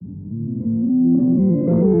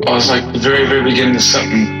it's like the very, very beginning of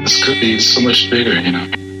something. This could be so much bigger, you know.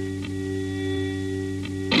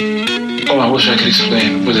 Oh, I wish I could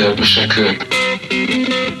explain, but I wish I could.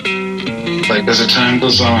 Like, as the time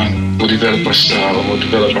goes on, we'll develop our style and we'll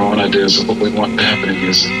develop our own ideas of what we want to happen in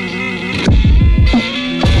music.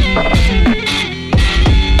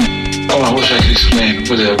 Oh, I wish I could explain,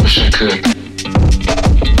 but I wish I could.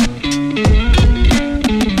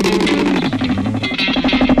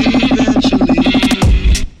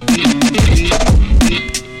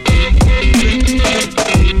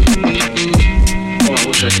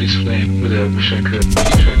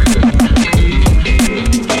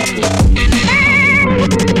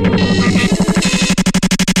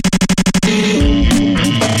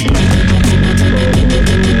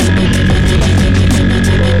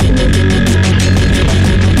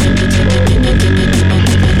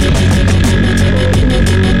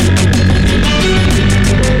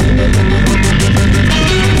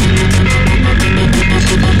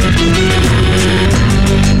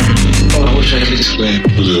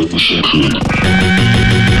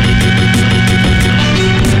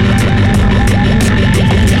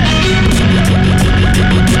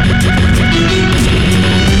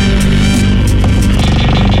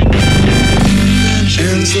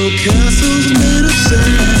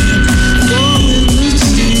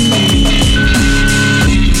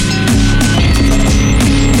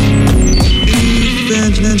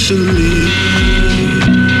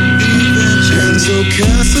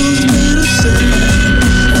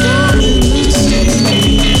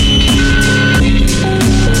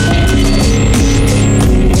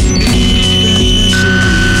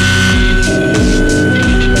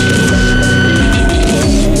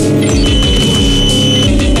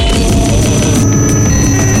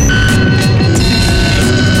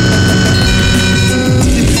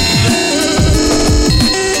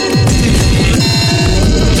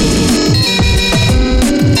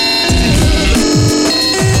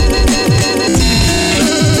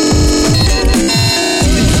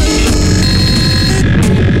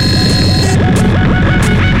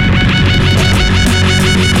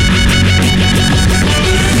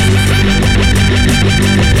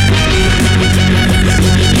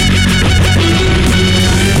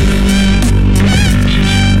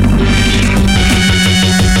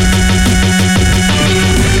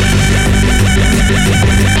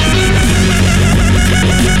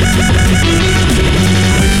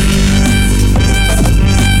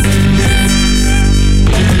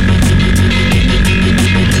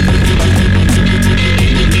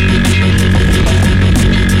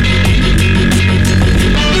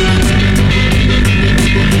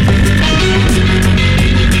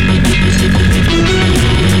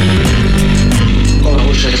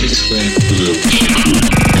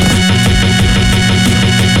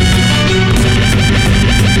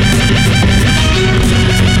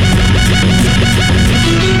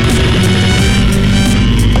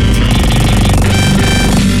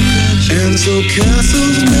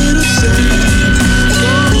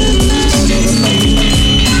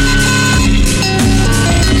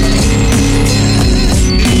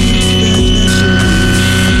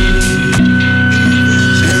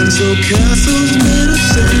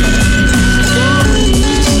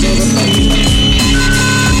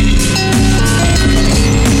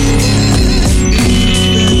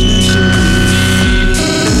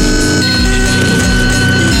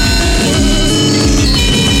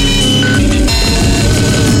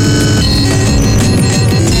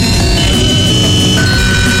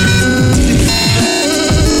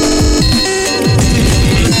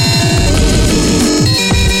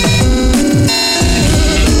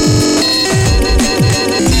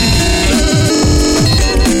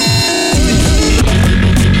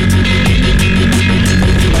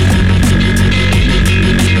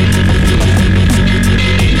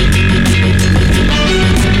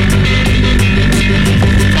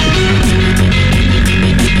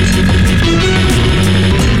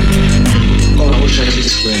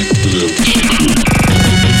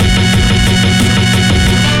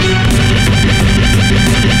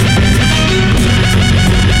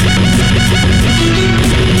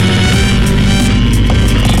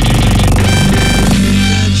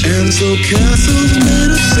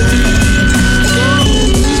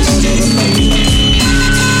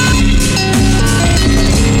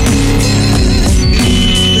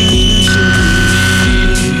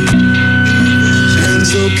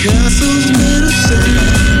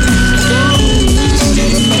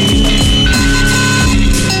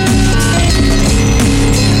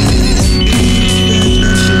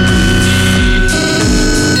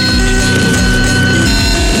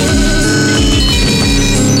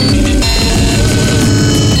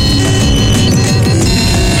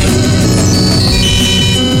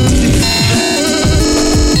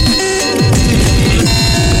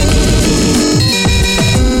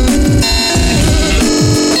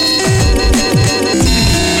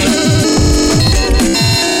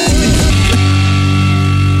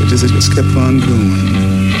 kept on going.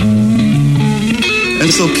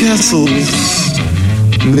 And so castles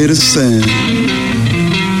made of sand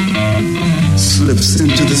slips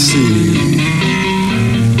into the sea.